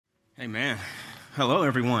Amen. Hello,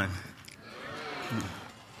 everyone.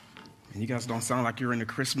 You guys don't sound like you're in the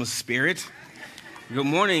Christmas spirit. Good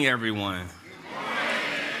morning, everyone. Good morning.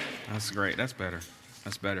 That's great. That's better.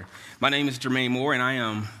 That's better. My name is Jermaine Moore, and I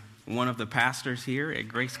am one of the pastors here at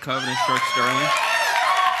Grace Covenant Church Sterling.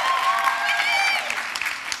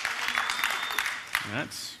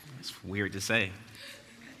 That's weird to say.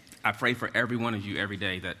 I pray for every one of you every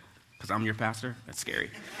day that, because I'm your pastor, that's scary.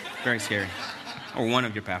 Very scary. Or one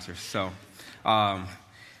of your pastors. So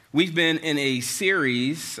we've been in a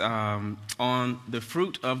series on the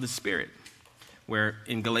fruit of the Spirit, where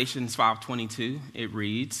in Galatians 5:22 it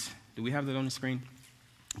reads, do we have that on the screen?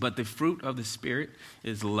 But the fruit of the Spirit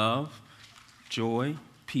is love, joy,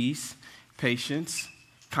 peace, patience,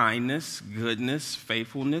 kindness, goodness,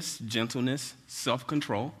 faithfulness, gentleness,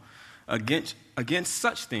 self-control. Against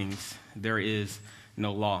such things there is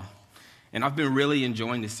no law. And I've been really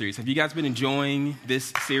enjoying this series. Have you guys been enjoying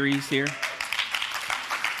this series here?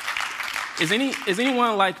 Is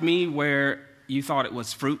anyone like me where you thought it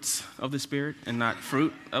was fruits of the Spirit and not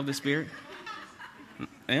fruit of the Spirit?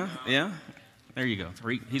 Yeah? There you go.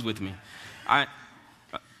 He's with me. Let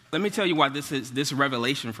me tell you why this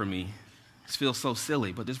revelation for me, this feels so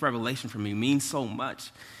silly, but this revelation for me means so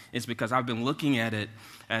much. It's because I've been looking at it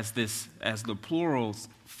as the plurals,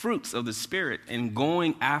 fruits of the Spirit, and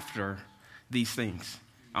going after these things.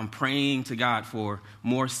 I'm praying to God for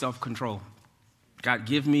more self-control. God,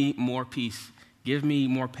 give me more peace. Give me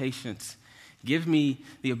more patience. Give me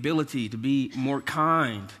the ability to be more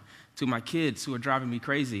kind to my kids who are driving me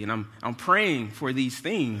crazy. And I'm praying for these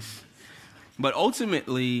things. But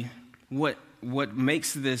ultimately, what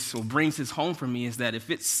makes this or brings this home for me is that if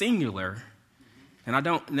it's singular, and I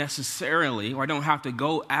don't necessarily, or I don't have to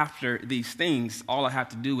go after these things. All I have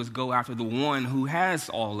to do is go after the one who has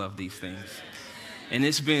all of these things. And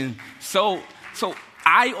it's been so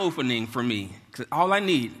eye-opening for me. Because all I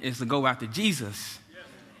need is to go after Jesus.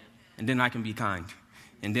 And then I can be kind.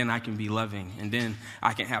 And then I can be loving. And then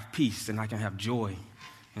I can have peace and I can have joy.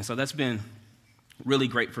 And so that's been really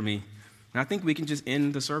great for me. And I think we can just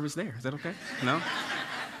end the service there. Is that okay? No?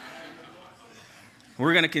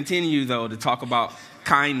 We're going to continue, though, to talk about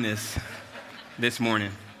kindness this morning.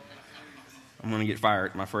 I'm going to get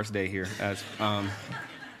fired my first day here. And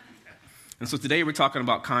so today we're talking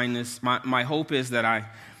about kindness. My hope is that I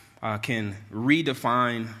can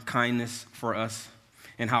redefine kindness for us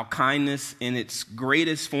and how kindness in its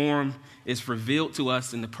greatest form is revealed to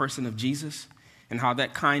us in the person of Jesus and how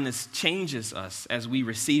that kindness changes us as we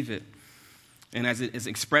receive it and as it is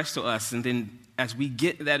expressed to us. And then as we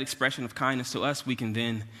get that expression of kindness to us, we can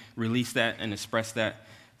then release that and express that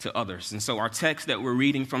to others. And so our text that we're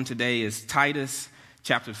reading from today is Titus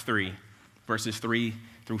chapter 3, verses 3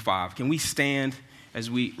 through 5. Can we stand as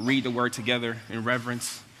we read the word together in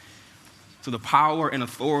reverence to the power and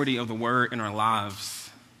authority of the word in our lives?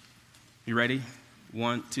 You ready?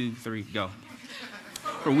 1, 2, 3, go.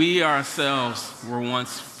 For we ourselves were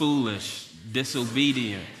once foolish,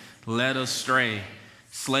 disobedient, led astray,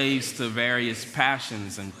 slaves to various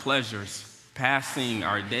passions and pleasures, passing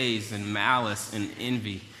our days in malice and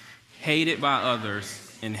envy, hated by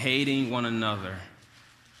others and hating one another.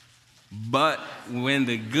 But when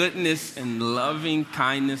the goodness and loving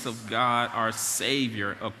kindness of God, our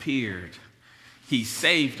Savior, appeared, He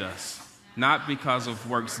saved us, not because of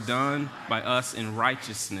works done by us in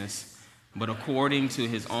righteousness, but according to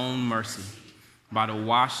His own mercy, by the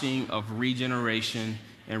washing of regeneration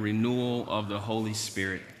and renewal of the Holy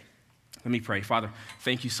Spirit. Let me pray. Father,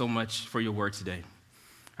 thank you so much for your word today.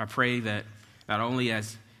 I pray that not only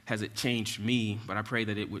has it changed me, but I pray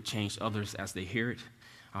that it would change others as they hear it.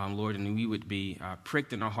 Lord, and we would be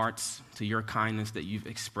pricked in our hearts to your kindness that you've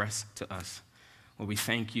expressed to us. Lord, we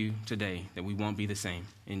thank you today that we won't be the same.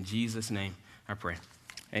 In Jesus' name, I pray.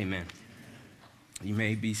 Amen. You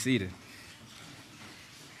may be seated.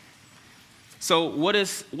 So what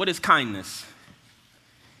is kindness?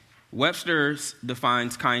 Webster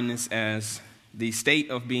defines kindness as the state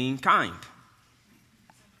of being kind.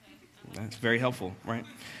 That's very helpful, right?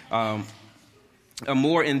 A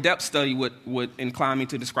more in-depth study would incline me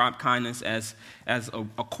to describe kindness as a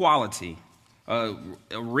quality, a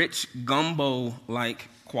rich gumbo-like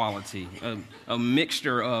quality, a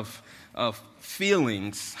mixture of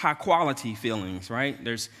feelings, high-quality feelings, right?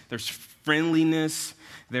 There's friendliness,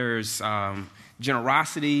 there's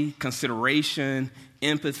generosity, consideration,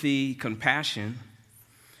 empathy, compassion.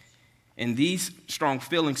 And these strong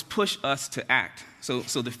feelings push us to act. So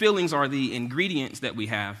the feelings are the ingredients that we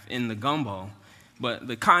have in the gumbo, but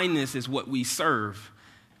the kindness is what we serve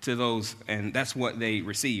to those, and that's what they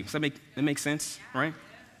receive. Does that make sense, right?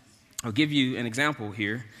 I'll give you an example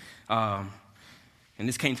here. And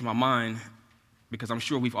this came to my mind because I'm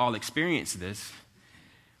sure we've all experienced this.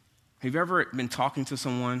 Have you ever been talking to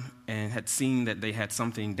someone and had seen that they had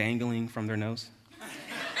something dangling from their nose?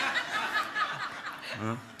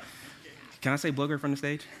 Can I say booger from the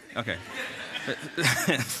stage? Okay.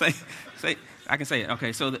 I can say it.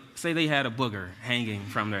 Okay, so say they had a booger hanging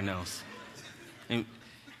from their nose. And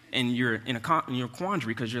you're in a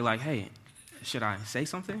quandary because you're like, hey, should I say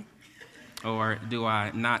something? Or do I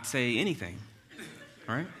not say anything?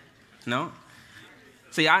 All right? No?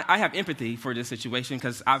 See, I have empathy for this situation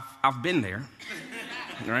because I've been there,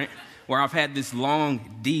 right? Where I've had this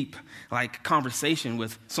long, deep, conversation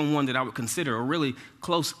with someone that I would consider a really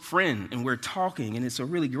close friend, and we're talking, and it's a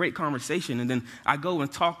really great conversation, and then I go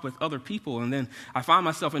and talk with other people, and then I find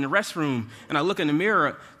myself in the restroom, and I look in the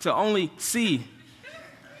mirror to only see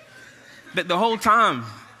that the whole time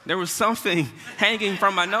there was something hanging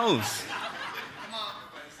from my nose.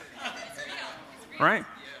 Right?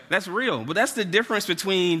 That's real. But that's the difference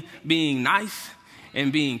between being nice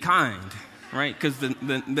and being kind, right? Because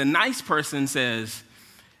the nice person says,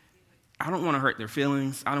 I don't want to hurt their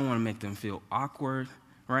feelings. I don't want to make them feel awkward,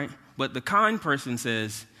 right? But the kind person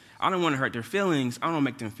says, I don't want to hurt their feelings. I don't want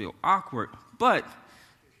to make them feel awkward. But,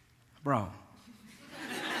 bro,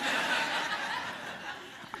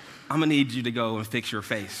 I'm going to need you to go and fix your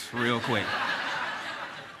face real quick.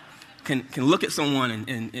 Can look at someone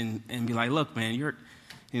and be like, look, man,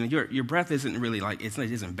 your breath isn't really it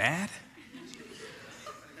isn't bad,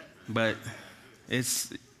 but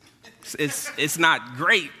it's not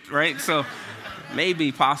great, right? So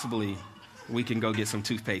maybe, possibly, we can go get some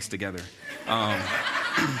toothpaste together.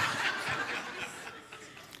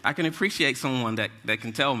 I can appreciate someone that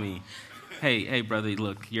can tell me, hey, brother,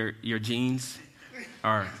 look, your jeans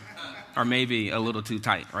are maybe a little too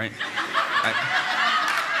tight, right?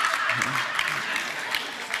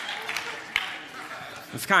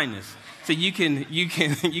 It's kindness. So you can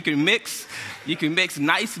mix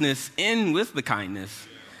niceness in with the kindness,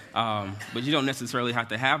 but you don't necessarily have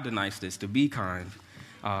to have the niceness to be kind,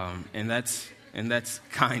 and that's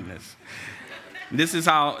kindness. This is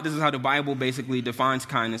how the Bible basically defines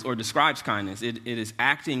kindness or describes kindness. It is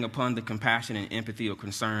acting upon the compassion and empathy or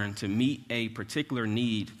concern to meet a particular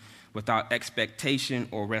need without expectation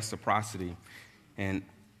or reciprocity, and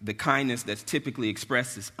the kindness that's typically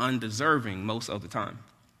expressed is undeserving most of the time.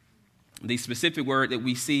 The specific word that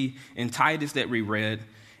we see in Titus that we read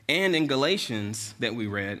and in Galatians that we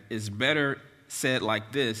read is better said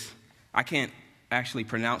like this. I can't actually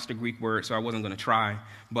pronounce the Greek word, so I wasn't going to try,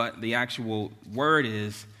 but the actual word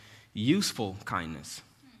is useful kindness.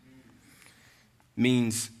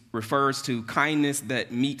 Refers to kindness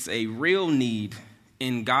that meets a real need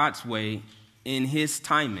in God's way, in his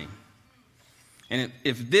timing. And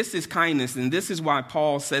if this is kindness, then this is why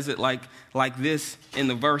Paul says it like this in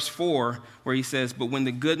the verse 4, where he says, but when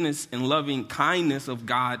the goodness and loving kindness of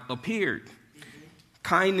God appeared.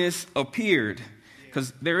 Kindness appeared.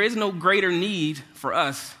 Because there is no greater need for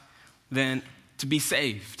us than to be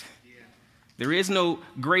saved. There is no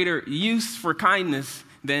greater use for kindness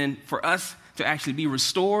than for us to actually be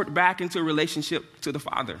restored back into a relationship to the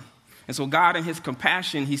Father. And so God, in his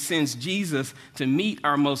compassion, he sends Jesus to meet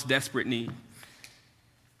our most desperate need.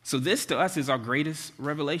 So this to us is our greatest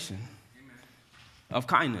revelation of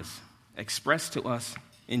kindness expressed to us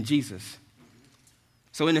in Jesus.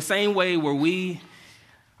 So in the same way where we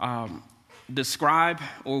describe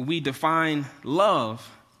or we define love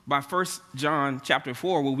by 1 John chapter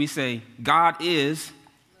 4, where we say God is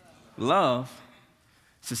love,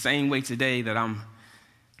 it's the same way today that I'm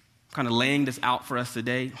kind of laying this out for us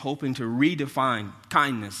today, hoping to redefine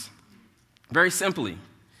kindness. Very simply,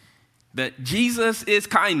 that Jesus is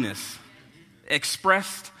kindness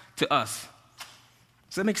expressed to us.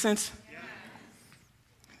 Does that make sense?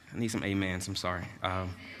 I need some amens. I'm sorry.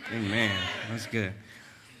 Amen. That's good.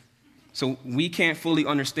 So we can't fully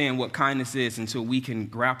understand what kindness is until we can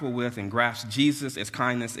grapple with and grasp Jesus as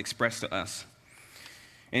kindness expressed to us.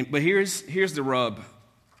 But here's the rub.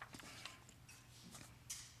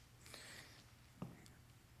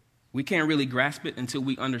 We can't really grasp it until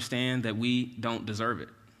we understand that we don't deserve it.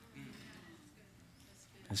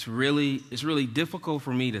 It's really difficult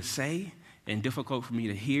for me to say and difficult for me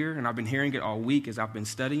to hear, and I've been hearing it all week as I've been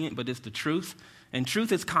studying it, but it's the truth, and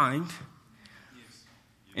truth is kind.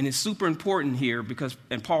 And it's super important here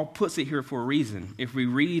and Paul puts it here for a reason. If we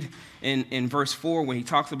read in verse 4 when he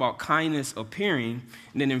talks about kindness appearing,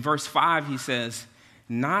 and then in verse 5 he says,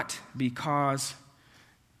 not because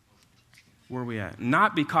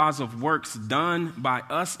of works done by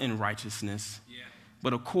us in righteousness,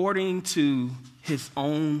 but according to his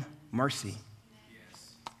own mercy.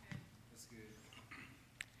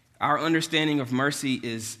 Our understanding of mercy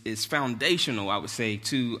is foundational, I would say,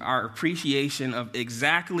 to our appreciation of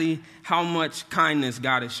exactly how much kindness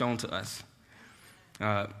God has shown to us.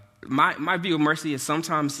 My view of mercy is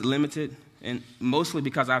sometimes limited, and mostly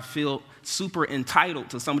because I feel super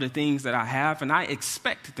entitled to some of the things that I have, and I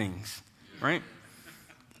expect things, right?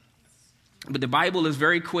 But the Bible is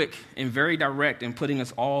very quick and very direct in putting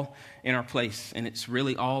us all in our place, and it's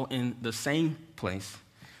really all in the same place,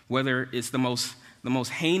 whether it's the most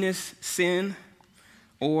heinous sin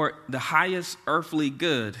or the highest earthly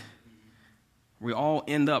good. We all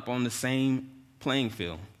end up on the same playing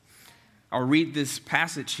field. I'll read this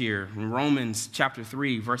passage here in Romans chapter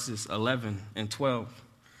 3, verses 11 and 12.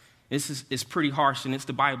 It's pretty harsh, and it's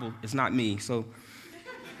the Bible. It's not me. So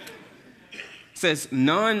it says,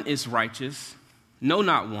 none is righteous, no,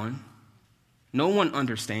 not one. No one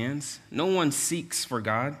understands. No one seeks for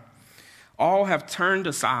God. All have turned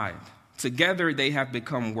aside. Together they have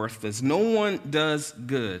become worthless. No one does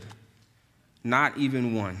good, not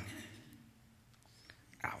even one.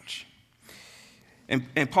 Ouch.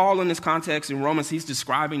 And Paul, in this context in Romans, he's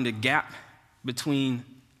describing the gap between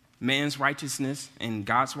man's righteousness and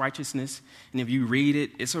God's righteousness. And if you read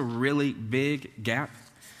it, it's a really big gap.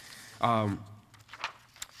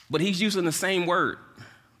 But he's using the same word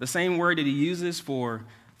that he uses for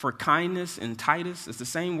kindness in Titus. It's the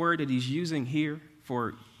same word that he's using here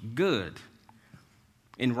for good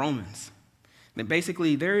in Romans. That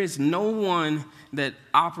basically there is no one that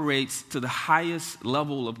operates to the highest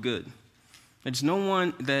level of good. There's no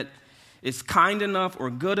one that is kind enough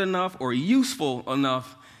or good enough or useful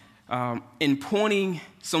enough in pointing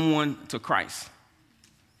someone to Christ.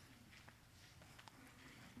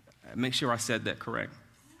 Make sure I said that correct.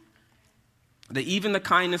 That even the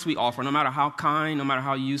kindness we offer, no matter how kind, no matter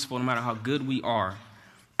how useful, no matter how good we are,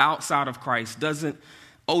 outside of Christ doesn't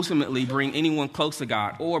ultimately bring anyone close to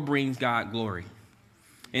God or brings God glory.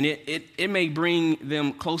 And it may bring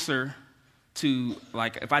them closer to,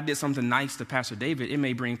 like, if I did something nice to Pastor David, it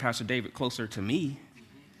may bring Pastor David closer to me.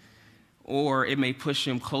 Or it may push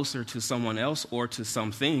him closer to someone else or to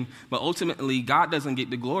something. But ultimately, God doesn't get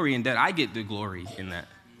the glory in that. I get the glory in that.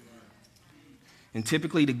 And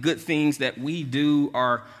typically the good things that we do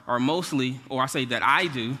are mostly, or I say that I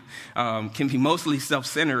do, can be mostly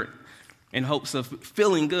self-centered in hopes of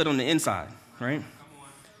feeling good on the inside, right?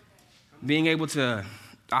 Being able to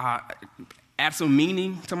add some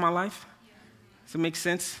meaning to my life. Does it make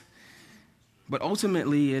sense? But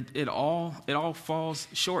ultimately, it all falls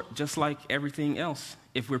short, just like everything else,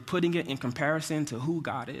 if we're putting it in comparison to who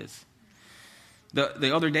God is.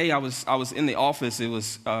 The other day, I was in the office. It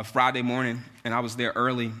was Friday morning, and I was there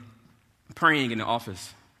early praying in the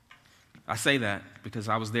office. I say that because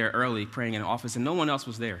I was there early praying in the office, and no one else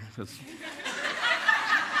was there.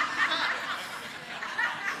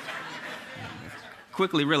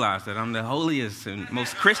 Quickly realized that I'm the holiest and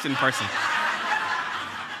most Christian person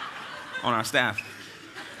on our staff.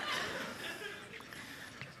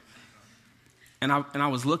 And I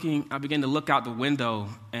was looking, I began to look out the window,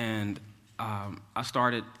 and I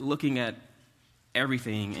started looking at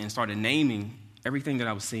everything and started naming everything that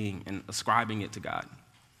I was seeing and ascribing it to God.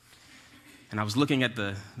 And I was looking at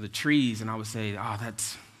the trees, and I would say, oh,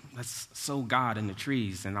 that's so God in the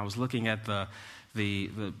trees. And I was looking at the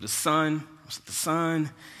sun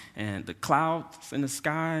and the clouds in the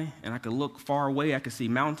sky, and I could look far away. I could see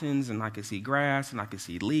mountains, and I could see grass, and I could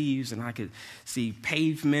see leaves, and I could see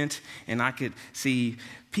pavement, and I could see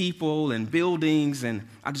people and buildings, and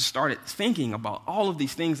I just started thinking about all of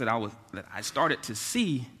these things that I started to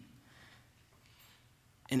see,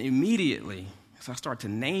 and immediately, as I started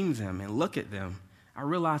to name them and look at them, I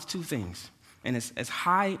realized two things, and it's as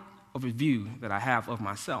high of a view that I have of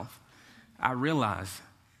myself. I realized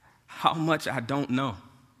how much I don't know.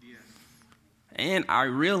 And I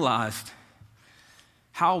realized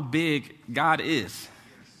how big God is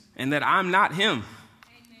and that I'm not him.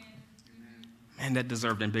 Man, that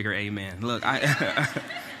deserved a bigger amen. Look, I'm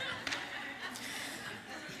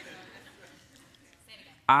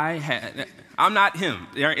not him.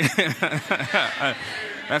 Right? I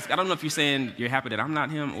don't know if you're saying you're happy that I'm not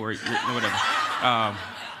him or whatever.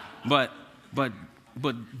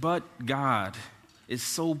 But God is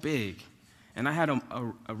so big. And I had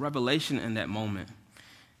a revelation in that moment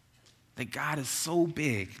that God is so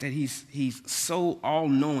big, that he's so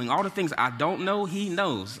all-knowing. All the things I don't know, he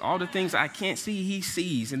knows. All the things I can't see, he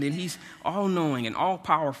sees. And then he's all-knowing and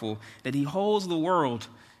all-powerful, that he holds the world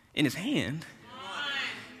in his hand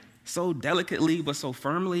so delicately but so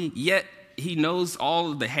firmly, yet he knows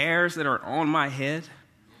all of the hairs that are on my head.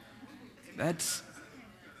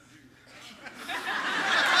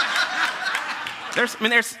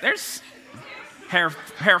 There's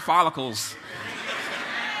hair follicles.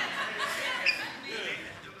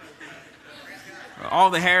 All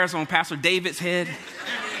the hairs on Pastor David's head.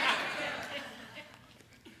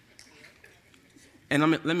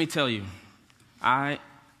 And let me tell you,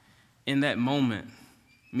 in that moment,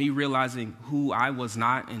 me realizing who I was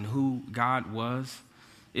not and who God was,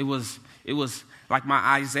 it was like my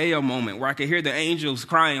Isaiah moment where I could hear the angels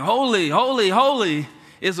crying, "Holy, holy, holy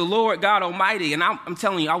is the Lord God Almighty." And I'm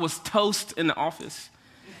telling you, I was toast in the office.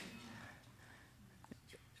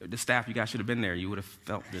 The staff, you guys should have been there. You would have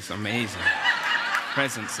felt this amazing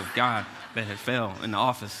presence of God that had fell in the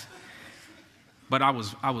office. But I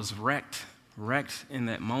was wrecked in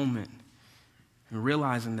that moment, and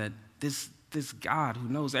realizing that this God who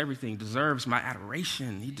knows everything deserves my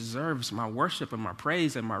adoration. He deserves my worship and my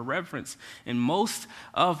praise and my reverence. And most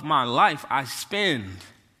of my life I spend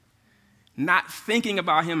not thinking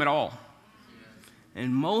about him at all.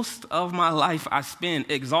 And most of my life I spend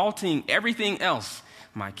exalting everything else.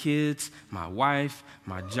 My kids, my wife,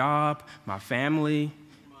 my job, my family,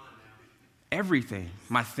 everything,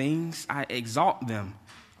 my things, I exalt them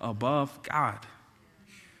above God.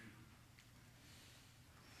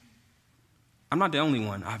 I'm not the only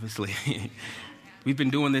one, obviously. We've been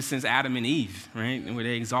doing this since Adam and Eve, right? And where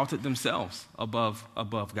they exalted themselves above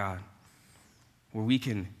God. Where we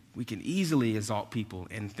can easily exalt people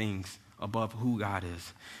and things above who God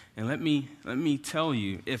is. And let me tell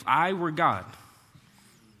you, if I were God,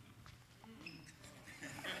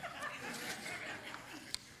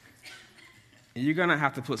 you're gonna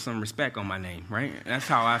have to put some respect on my name, right? That's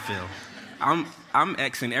how I feel. I'm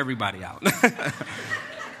Xing everybody out.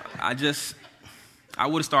 I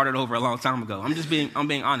would have started over a long time ago. I'm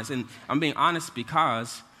being honest. And I'm being honest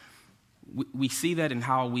because we see that in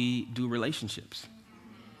how we do relationships.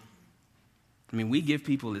 I mean, we give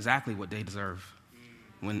people exactly what they deserve.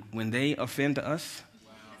 When they offend us,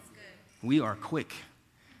 we are quick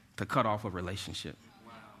to cut off a relationship,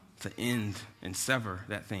 to end and sever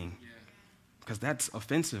that thing. Because that's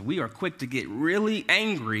offensive. We are quick to get really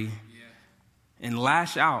angry and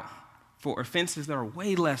lash out for offenses that are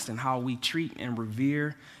way less than how we treat and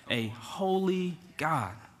revere a holy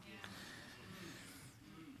God.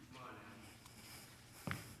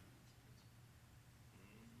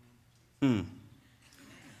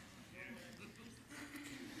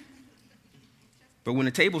 But when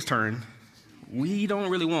the tables turn, we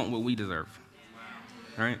don't really want what we deserve.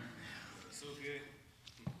 Right? So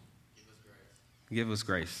good. Give us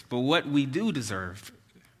grace. But what we do deserve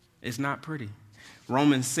is not pretty.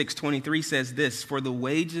 Romans 6:23 says this, "For the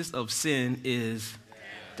wages of sin is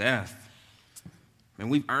death." And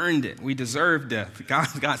we've earned it. We deserve death.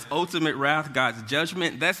 God's ultimate wrath, God's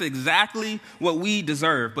judgment, that's exactly what we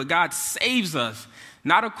deserve. But God saves us,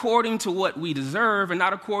 not according to what we deserve and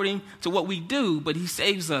not according to what we do, but he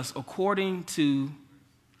saves us according to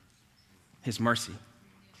his mercy.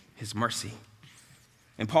 His mercy.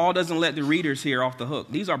 And Paul doesn't let the readers here off the hook.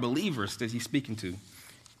 These are believers that he's speaking to.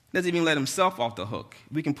 Doesn't even let himself off the hook.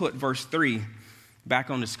 We can put verse 3 back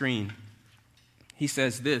on the screen. He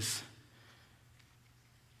says this,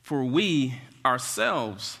 "For we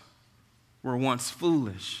ourselves were once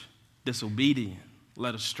foolish, disobedient,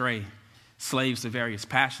 led astray, slaves to various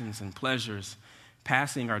passions and pleasures,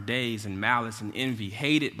 passing our days in malice and envy,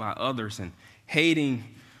 hated by others and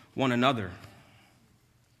hating one another."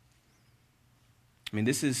 I mean,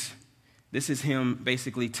 this is him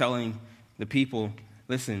basically telling the people,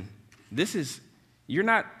 listen, you're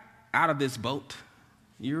not out of this boat.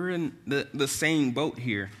 You're in the same boat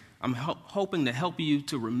here. I'm hoping to help you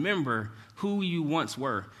to remember who you once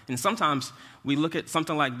were. And sometimes we look at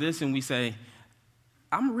something like this and we say,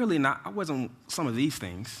 I wasn't some of these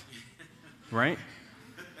things, right?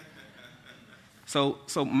 So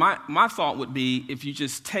my thought would be if you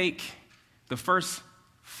just take the first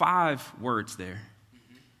 5 words there,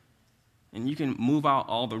 and you can move out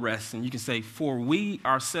all the rest, and you can say, "For we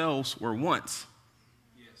ourselves were once."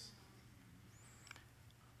 Yes.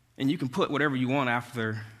 And you can put whatever you want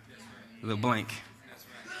after the blank. That's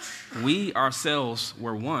right. We ourselves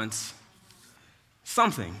were once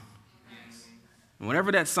something. Yes. And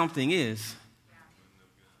whatever that something is,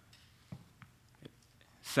 it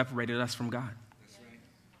separated us from God. That's right.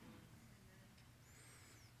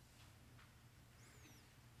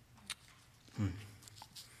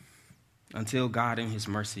 Until God in his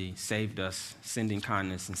mercy saved us, sending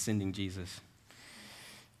kindness and sending Jesus.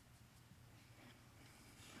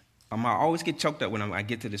 I always get choked up when I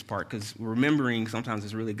get to this part because remembering sometimes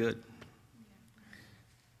is really good.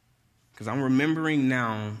 Because I'm remembering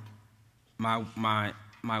now my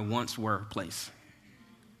once were place.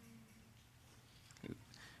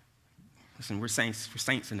 Listen, we're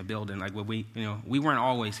saints in the building. Like we weren't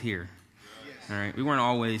always here. All right, we weren't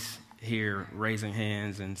always here raising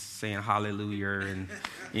hands and saying hallelujah and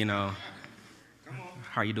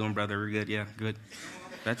how you doing, brother? We're good. Yeah, good.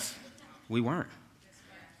 We weren't.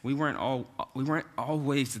 We weren't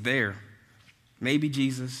always there. Maybe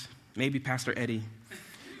Jesus, maybe Pastor Eddie,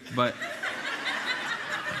 but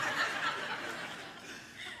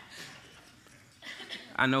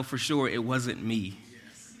I know for sure it wasn't me.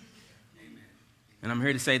 And I'm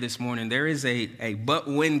here to say this morning, there is a but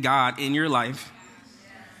when God in your life,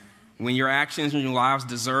 when your actions and your lives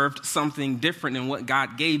deserved something different than what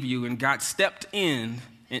God gave you, and God stepped in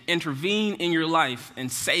and intervened in your life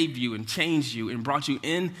and saved you and changed you and brought you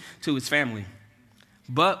into his family.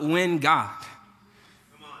 But when God.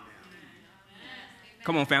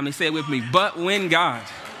 Come on, family, say it with me. But when God.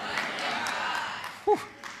 Whew.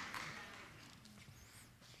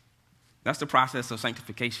 That's the process of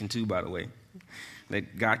sanctification too, by the way.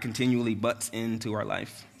 That God continually butts into our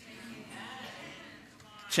life.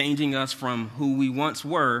 Changing us from who we once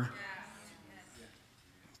were,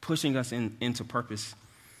 pushing us into purpose.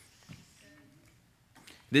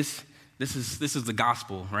 This is the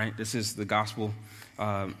gospel, right? This is the gospel.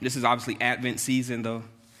 This is obviously Advent season, though.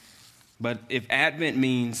 But if Advent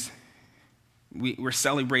means we're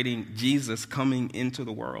celebrating Jesus coming into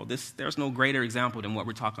the world, there's no greater example than what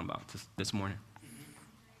we're talking about this morning.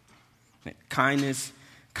 Kindness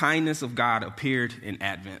of God appeared in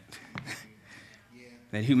Advent.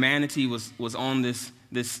 That humanity was on this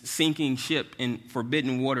sinking ship in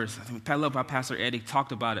forbidden waters. I love how Pastor Eddie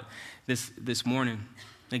talked about it this morning.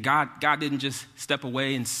 That God didn't just step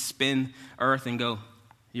away and spin earth and go,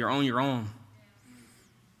 you're on your own.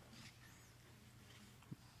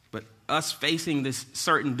 But us facing this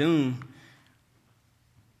certain doom,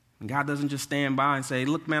 God doesn't just stand by and say,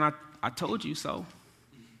 look, man, I told you so.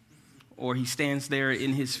 Or he stands there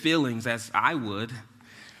in his feelings as I would.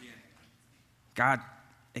 God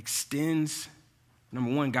extends.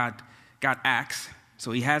 Number one, God acts.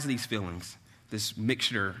 So he has these feelings, this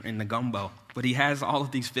mixture in the gumbo. But he has all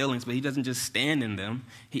of these feelings, but he doesn't just stand in them.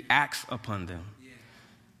 He acts upon them.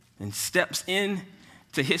 And steps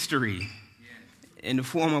into history in the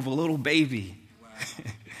form of a little baby,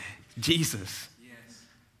 Jesus,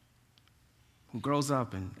 who grows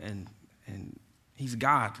up and he's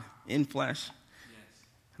God in flesh,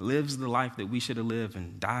 lives the life that we should have lived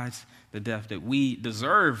and dies the death that we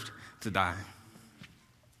deserved to die.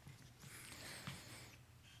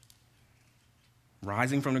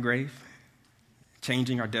 Rising from the grave,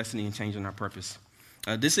 changing our destiny and changing our purpose.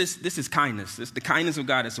 This is kindness. The kindness of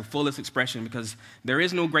God is the fullest expression because there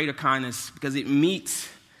is no greater kindness because it meets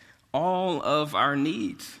all of our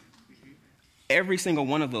needs. Every single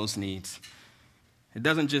one of those needs. He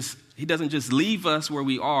doesn't just leave us where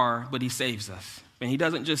we are, but he saves us. And he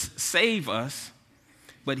doesn't just save us,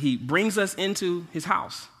 but he brings us into his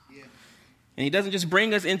house. And he doesn't just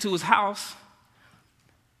bring us into his house,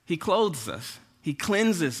 he clothes us. He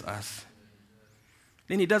cleanses us.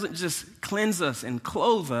 Then he doesn't just cleanse us and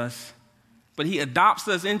clothe us, but he adopts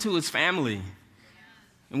us into his family.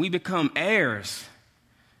 And we become heirs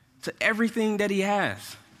to everything that he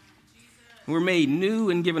has. We're made new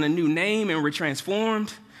and given a new name and we're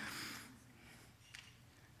transformed.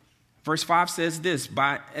 Verse 5 says this,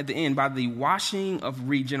 at the end, by the washing of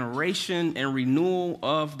regeneration and renewal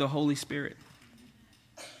of the Holy Spirit.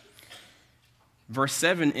 Verse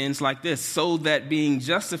 7 ends like this, so that being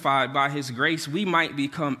justified by his grace, we might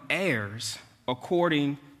become heirs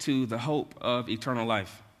according to the hope of eternal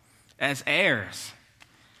life. As heirs.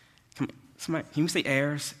 Can we say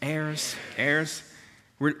heirs? Heirs? Heirs?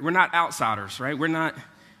 We're not outsiders, right? We're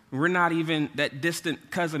not even that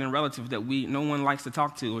distant cousin and relative that no one likes to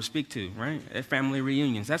talk to or speak to, right? At family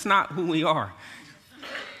reunions. That's not who we are.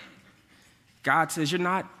 God says you're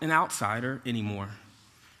not an outsider anymore.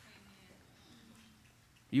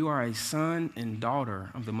 You are a son and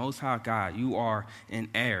daughter of the Most High God. You are an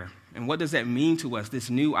heir. And what does that mean to us, this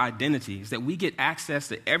new identity? Is that we get access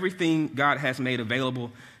to everything God has made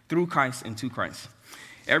available through Christ and to Christ.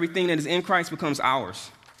 Everything that is in Christ becomes ours.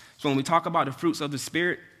 So when we talk about the fruits of the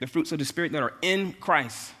Spirit that are in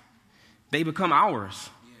Christ, they become ours.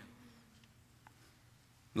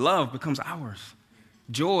 Love becomes ours.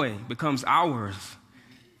 Joy becomes ours.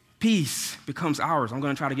 Peace becomes ours. I'm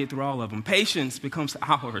going to try to get through all of them. Patience becomes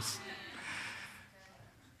ours.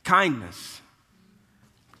 Kindness,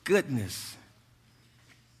 goodness,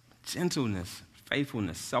 gentleness,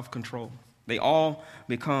 faithfulness, self-control. They all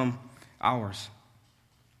become ours.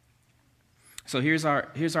 So here's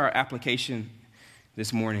our application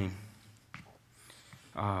this morning.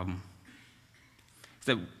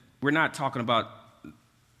 That we're not talking about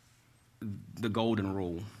the golden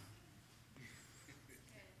rule.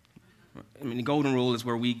 I mean, the golden rule is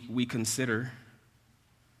where we consider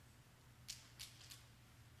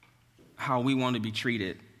how we want to be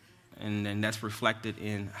treated, and then that's reflected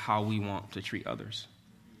in how we want to treat others.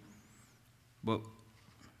 But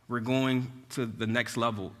we're going to the next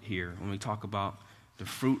level here when we talk about the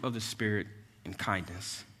fruit of the Spirit and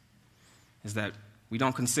kindness, is that we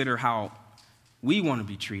don't consider how we want to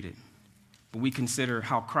be treated, but we consider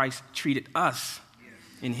how Christ treated us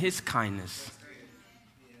in his kindness.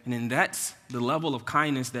 And then that's the level of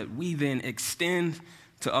kindness that we then extend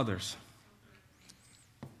to others.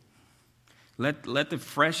 Let the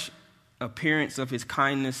fresh appearance of his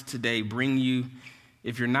kindness today bring you,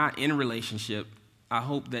 if you're not in a relationship, I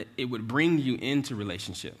hope that it would bring you into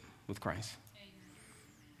relationship with Christ.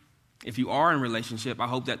 If you are in a relationship, I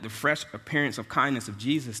hope that the fresh appearance of kindness of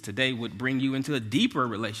Jesus today would bring you into a deeper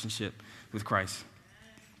relationship with Christ.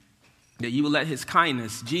 That you will let his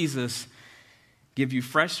kindness, Jesus, give you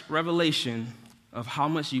fresh revelation of how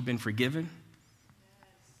much you've been forgiven,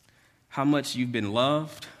 how much you've been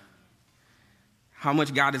loved, how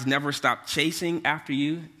much God has never stopped chasing after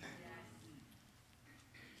you,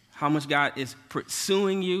 how much God is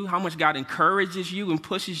pursuing you, how much God encourages you and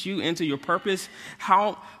pushes you into your purpose,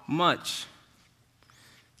 how much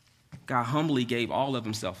God humbly gave all of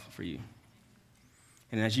himself for you.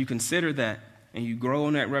 And as you consider that and you grow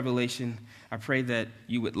in that revelation, I pray that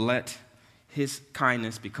you would let his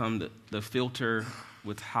kindness become the filter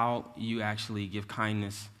with how you actually give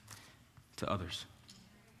kindness to others.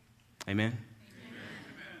 Amen?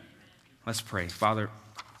 Let's pray. Father,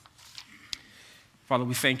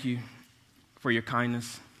 we thank you for your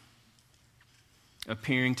kindness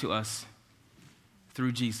appearing to us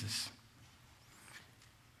through Jesus.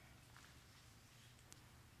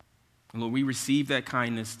 And Lord, we receive that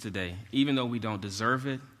kindness today, even though we don't deserve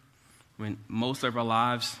it, when most of our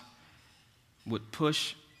lives would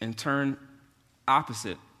push and turn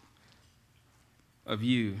opposite of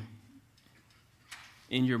you.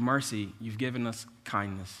 In your mercy, you've given us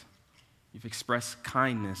kindness. You've expressed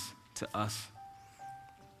kindness to us.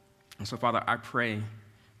 And so, Father, I pray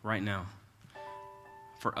right now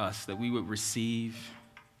for us that we would receive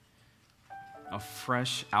a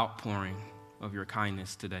fresh outpouring of your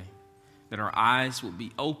kindness today, that our eyes will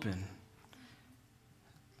be open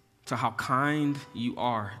to how kind you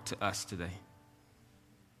are to us today.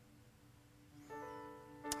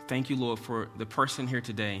 Thank you, Lord, for the person here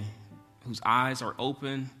today whose eyes are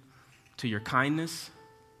open to your kindness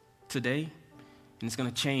today, and it's going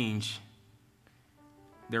to change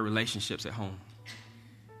their relationships at home.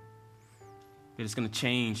 It's going to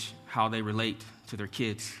change how they relate to their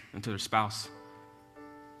kids and to their spouse.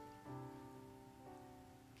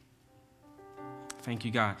 Thank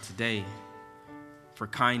you, God, today for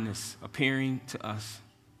kindness appearing to us.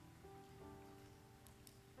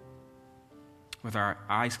 With our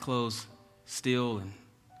eyes closed still and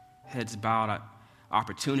heads bowed,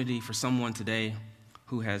 opportunity for someone today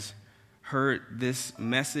who has heard this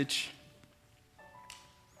message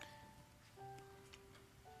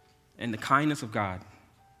and the kindness of God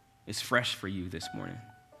is fresh for you this morning.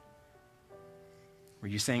 Where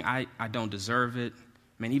you're saying, I don't deserve it.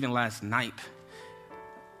 Man, even last night,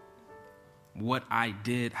 what I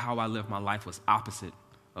did, how I lived my life was opposite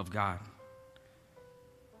of God.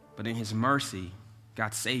 But in his mercy,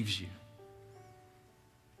 God saves you.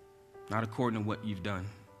 Not according to what you've done.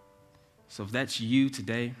 So if that's you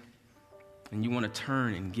today, and you want to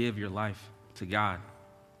turn and give your life to God,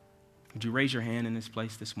 would you raise your hand in this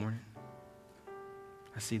place this morning?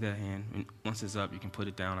 I see that hand. And once it's up, you can put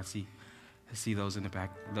it down. I see those in the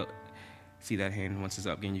back. See that hand. Once it's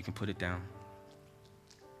up again, you can put it down.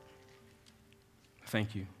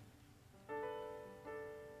 Thank you.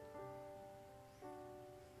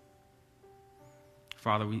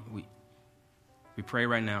 Father, we pray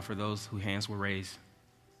right now for those whose hands were raised,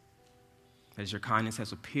 as your kindness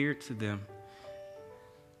has appeared to them,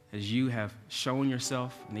 as you have shown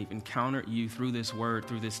yourself and they've encountered you through this word,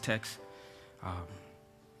 through this text,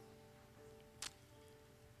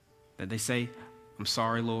 that they say, I'm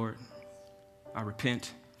sorry, Lord. I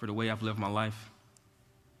repent for the way I've lived my life.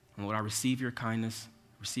 And Lord, I receive your kindness,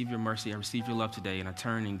 receive your mercy, I receive your love today, and I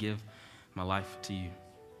turn and give my life to you.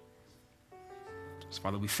 So,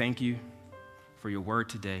 Father, we thank you for your word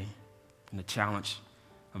today and the challenge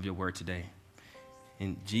of your word today.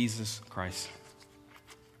 In Jesus Christ,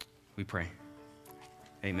 we pray.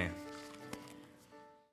 Amen.